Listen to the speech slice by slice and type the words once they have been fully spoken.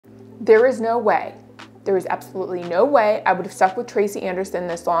There is no way, there is absolutely no way I would have stuck with Tracy Anderson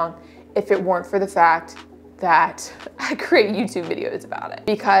this long if it weren't for the fact that I create YouTube videos about it.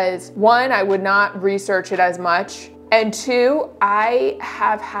 Because one, I would not research it as much. And two, I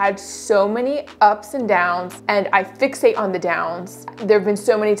have had so many ups and downs, and I fixate on the downs. There have been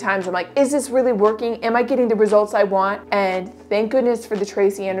so many times I'm like, is this really working? Am I getting the results I want? And thank goodness for the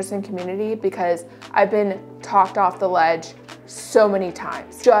Tracy Anderson community, because I've been talked off the ledge so many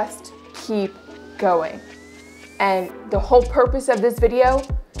times. Just keep going. And the whole purpose of this video,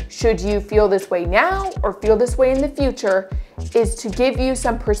 should you feel this way now or feel this way in the future, is to give you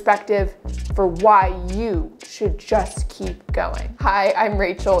some perspective for why you should just keep going. Hi, I'm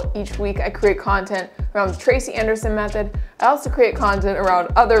Rachel. Each week I create content around the Tracy Anderson method. I also create content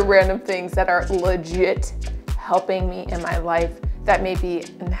around other random things that are legit helping me in my life. That may be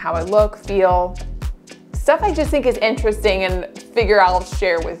in how I look, feel, stuff I just think is interesting and figure I'll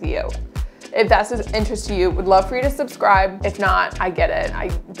share with you. If that's of interest to you, would love for you to subscribe. If not, I get it. I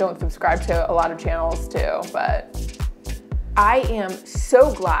don't subscribe to a lot of channels too, but I am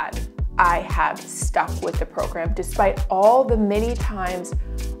so glad I have stuck with the program despite all the many times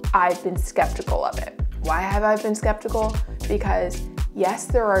I've been skeptical of it. Why have I been skeptical? Because yes,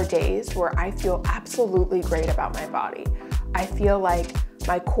 there are days where I feel absolutely great about my body. I feel like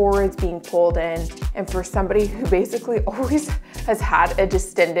my core is being pulled in, and for somebody who basically always has had a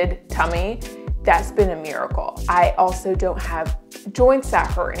distended tummy, that's been a miracle. I also don't have joints that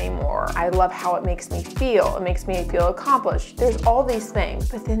hurt anymore. I love how it makes me feel. It makes me feel accomplished. There's all these things,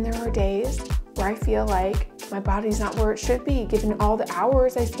 but then there are days where I feel like my body's not where it should be, given all the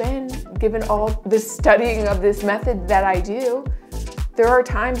hours I spend, given all the studying of this method that I do. There are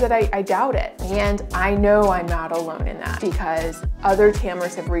times that I doubt it, and I know I'm not alone in that, because other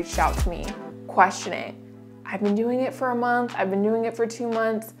Tammers have reached out to me questioning. I've been doing it for a month, I've been doing it for 2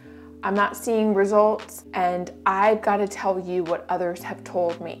 months, I'm not seeing results, and I've got to tell you what others have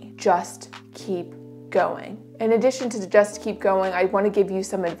told me. Just keep going. In addition to just keep going, I want to give you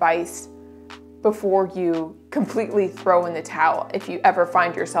some advice before you completely throw in the towel if you ever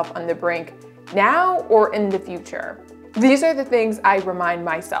find yourself on the brink now or in the future. These are the things I remind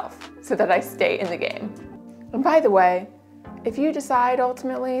myself so that I stay in the game. And by the way, if you decide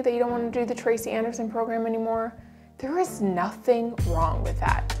ultimately that you don't want to do the Tracy Anderson program anymore, there is nothing wrong with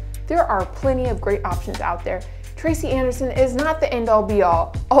that. There are plenty of great options out there. Tracy Anderson is not the end all be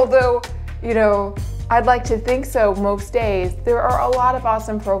all. Although, you know, I'd like to think so most days. There are a lot of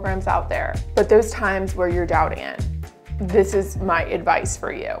awesome programs out there. But those times where you're doubting it, this is my advice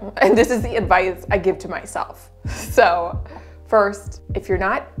for you. And this is the advice I give to myself. So first, if you're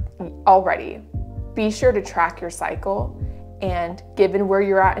not already, be sure to track your cycle. And given where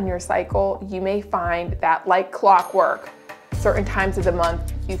you're at in your cycle, you may find that, like clockwork, certain times of the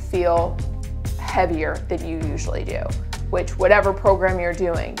month you feel heavier than you usually do, which whatever program you're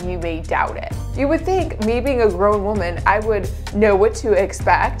doing, you may doubt it. You would think, me being a grown woman, I would know what to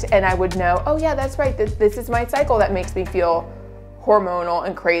expect, and I would know, oh yeah, that's right, this is my cycle that makes me feel hormonal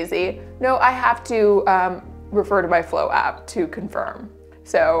and crazy. No, I have to refer to my Flow app to confirm.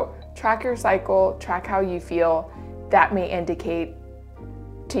 So track your cycle, track how you feel. That may indicate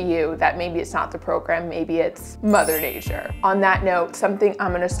to you that maybe it's not the program, maybe it's Mother Nature. On that note, something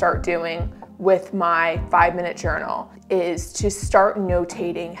I'm gonna start doing with my 5-minute journal is to start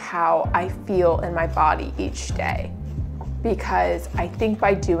notating how I feel in my body each day. Because I think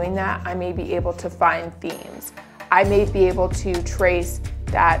by doing that, I may be able to find themes. I may be able to trace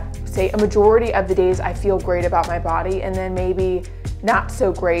that, say, a majority of the days I feel great about my body, and then maybe not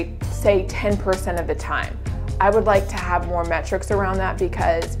so great, say 10% of the time. I would like to have more metrics around that,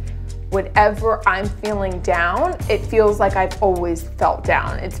 because whenever I'm feeling down, it feels like I've always felt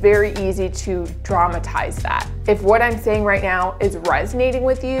down. It's very easy to dramatize that. If what I'm saying right now is resonating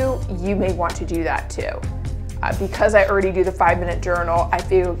with you, you may want to do that too. Because I already do the 5-minute journal, I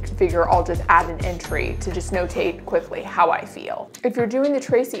figure I'll just add an entry to just notate quickly how I feel. If you're doing the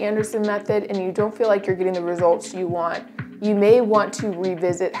Tracy Anderson method and you don't feel like you're getting the results you want, you may want to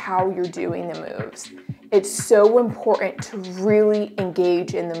revisit how you're doing the moves. It's so important to really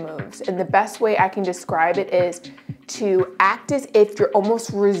engage in the moves. And the best way I can describe it is to act as if you're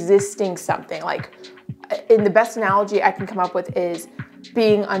almost resisting something. Like, in the best analogy I can come up with is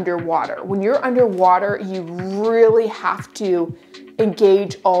being underwater. When you're underwater, you really have to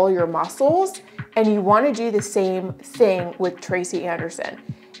engage all your muscles, and you want to do the same thing with Tracy Anderson.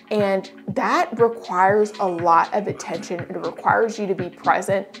 And that requires a lot of attention. It requires you to be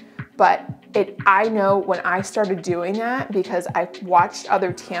present. But I know when I started doing that, because I watched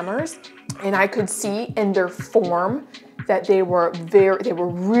other Tammers and I could see in their form that they were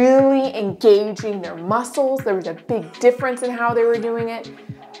really engaging their muscles. There was a big difference in how they were doing it.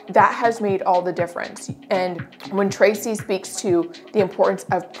 That has made all the difference. And when Tracy speaks to the importance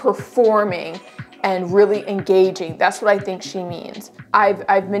of performing and really engaging, that's what I think she means.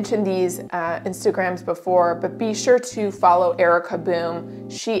 I've mentioned these Instagrams before, but be sure to follow Erica Boom.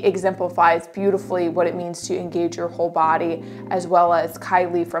 She exemplifies beautifully what it means to engage your whole body, as well as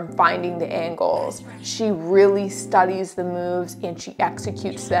Kylie from Finding the Angles. She really studies the moves and she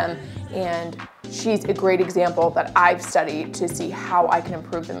executes them, and she's a great example that I've studied to see how I can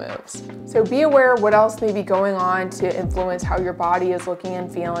improve the moves. So be aware of what else may be going on to influence how your body is looking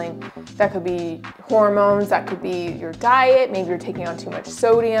and feeling. That could be hormones, that could be your diet, maybe you're taking on too much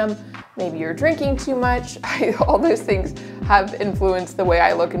sodium, maybe you're drinking too much. All those things have influenced the way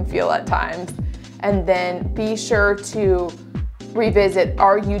I look and feel at times. And then be sure to revisit,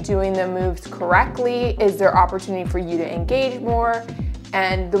 are you doing the moves correctly? Is there opportunity for you to engage more?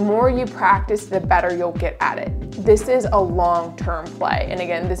 And the more you practice, the better you'll get at it. This is a long-term play. And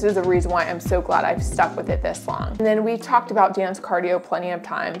again, this is the reason why I'm so glad I've stuck with it this long. And then we've talked about dance cardio plenty of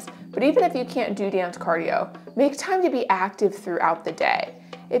times, but even if you can't do dance cardio, make time to be active throughout the day.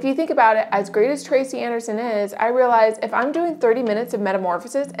 If you think about it, as great as Tracy Anderson is, I realize if I'm doing 30 minutes of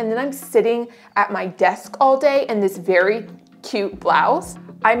metamorphosis and then I'm sitting at my desk all day in this very cute blouse,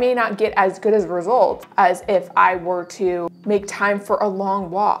 I may not get as good as results as if I were to make time for a long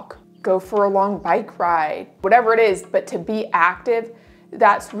walk, go for a long bike ride, whatever it is, but to be active,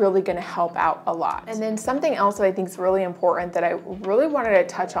 that's really gonna help out a lot. And then something else that I think is really important that I really wanted to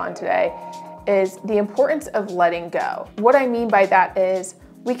touch on today is the importance of letting go. What I mean by that is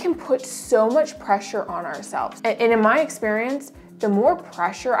we can put so much pressure on ourselves. And in my experience, the more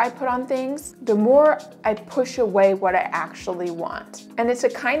pressure I put on things, the more I push away what I actually want. And it's a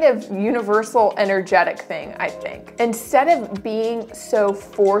kind of universal energetic thing, I think. Instead of being so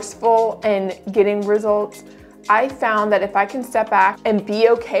forceful and getting results, I found that if I can step back and be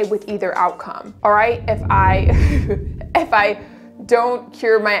okay with either outcome, all right? If I don't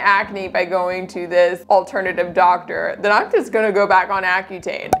cure my acne by going to this alternative doctor, then I'm just gonna go back on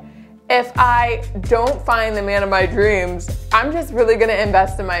Accutane. If I don't find the man of my dreams, I'm just really gonna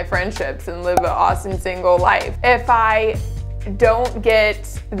invest in my friendships and live an awesome single life. If I don't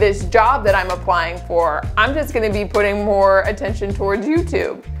get this job that I'm applying for, I'm just gonna be putting more attention towards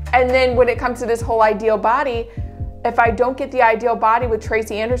YouTube. And then when it comes to this whole ideal body, if I don't get the ideal body with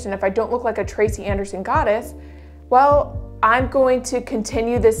Tracy Anderson, if I don't look like a Tracy Anderson goddess, well, I'm going to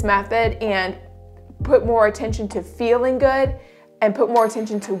continue this method and put more attention to feeling good and put more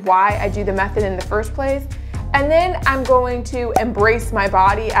attention to why I do the method in the first place. And then I'm going to embrace my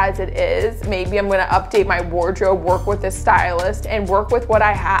body as it is. Maybe I'm gonna update my wardrobe, work with a stylist, and work with what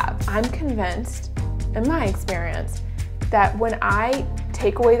I have. I'm convinced, in my experience, that when I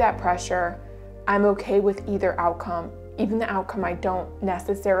take away that pressure, I'm okay with either outcome, even the outcome I don't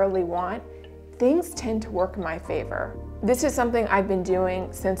necessarily want. Things tend to work in my favor. This is something I've been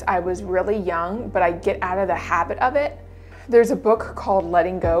doing since I was really young, but I get out of the habit of it. There's a book called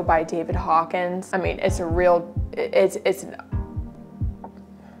Letting Go by David Hawkins. I mean, it's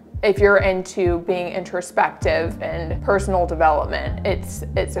if you're into being introspective and personal development,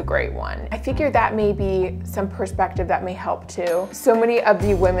 it's a great one. I figure that may be some perspective that may help too. So many of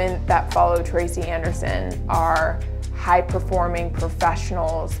the women that follow Tracy Anderson are high-performing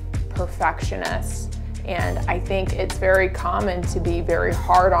professionals, perfectionists, and I think it's very common to be very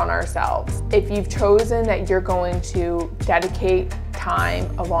hard on ourselves. If you've chosen that you're going to dedicate time,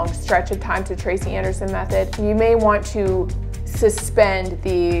 a long stretch of time to Tracy Anderson method, you may want to suspend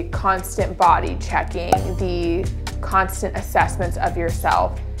the constant body checking, the constant assessments of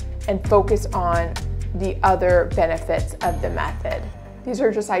yourself, and focus on the other benefits of the method. These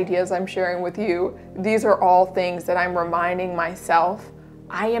are just ideas I'm sharing with you. These are all things that I'm reminding myself.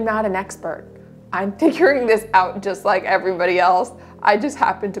 I am not an expert. I'm figuring this out just like everybody else. I just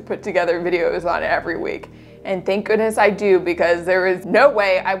happen to put together videos on it every week. And thank goodness I do, because there is no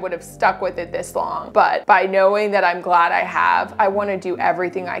way I would have stuck with it this long. But by knowing that I'm glad I have, I want to do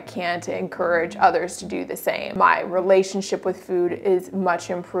everything I can to encourage others to do the same. My relationship with food is much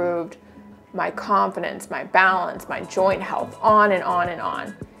improved. My confidence, my balance, my joint health, on and on and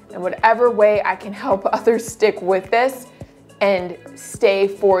on. And whatever way I can help others stick with this and stay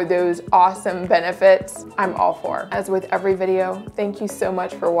for those awesome benefits, I'm all for. As with every video, thank you so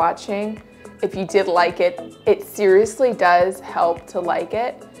much for watching. If you did like it, it seriously does help to like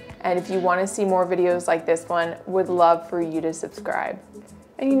it. And if you want to see more videos like this one, would love for you to subscribe.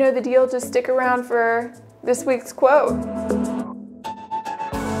 And you know the deal, just stick around for this week's quote.